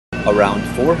Around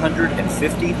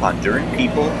 450 Honduran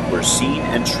people were seen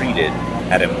and treated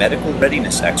at a medical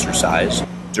readiness exercise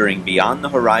during Beyond the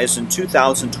Horizon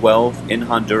 2012 in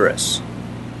Honduras.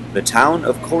 The town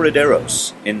of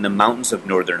Correderos in the mountains of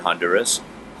northern Honduras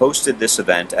hosted this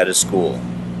event at a school.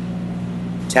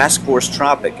 Task Force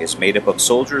TROPIC is made up of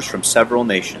soldiers from several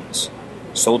nations.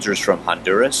 Soldiers from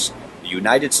Honduras, the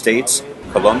United States,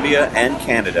 Colombia, and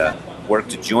Canada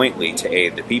worked jointly to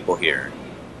aid the people here.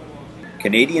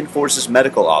 Canadian Forces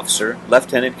Medical Officer,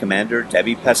 Lieutenant Commander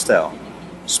Debbie PESTELL,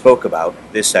 spoke about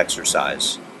this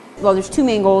exercise. Well, there's two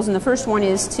main goals, and the first one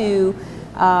is to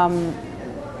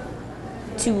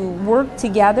work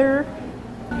together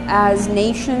as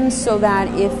nations so that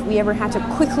if we ever had to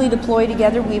quickly deploy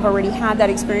together, we've already had that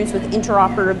experience with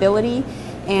interoperability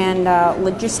and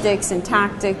logistics and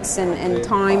tactics and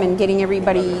time and getting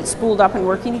everybody spooled up and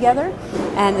working together.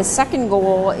 And the second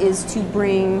goal is to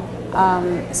bring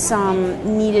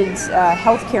some needed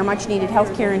healthcare, much needed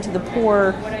healthcare into the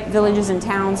poor villages and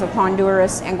towns of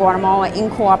Honduras and Guatemala in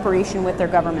cooperation with their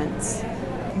governments.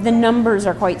 The numbers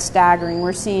are quite staggering.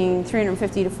 We're seeing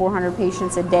 350 to 400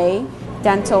 patients a day,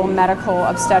 dental, medical,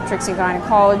 obstetrics and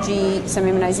gynecology, some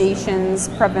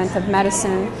immunizations, preventive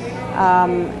medicine,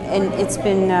 and it's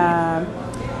been,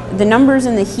 the numbers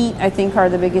and the heat I think are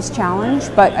the biggest challenge,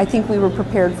 but I think we were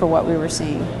prepared for what we were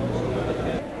seeing.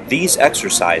 These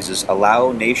exercises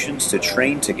allow nations to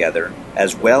train together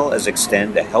as well as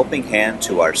extend a helping hand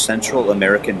to our Central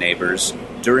American neighbors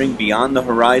during Beyond the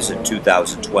Horizon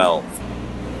 2012.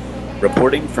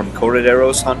 Reporting from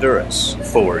Correderos, Honduras,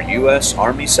 for U.S.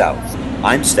 Army South,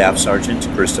 I'm Staff Sergeant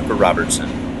Christopher Robertson.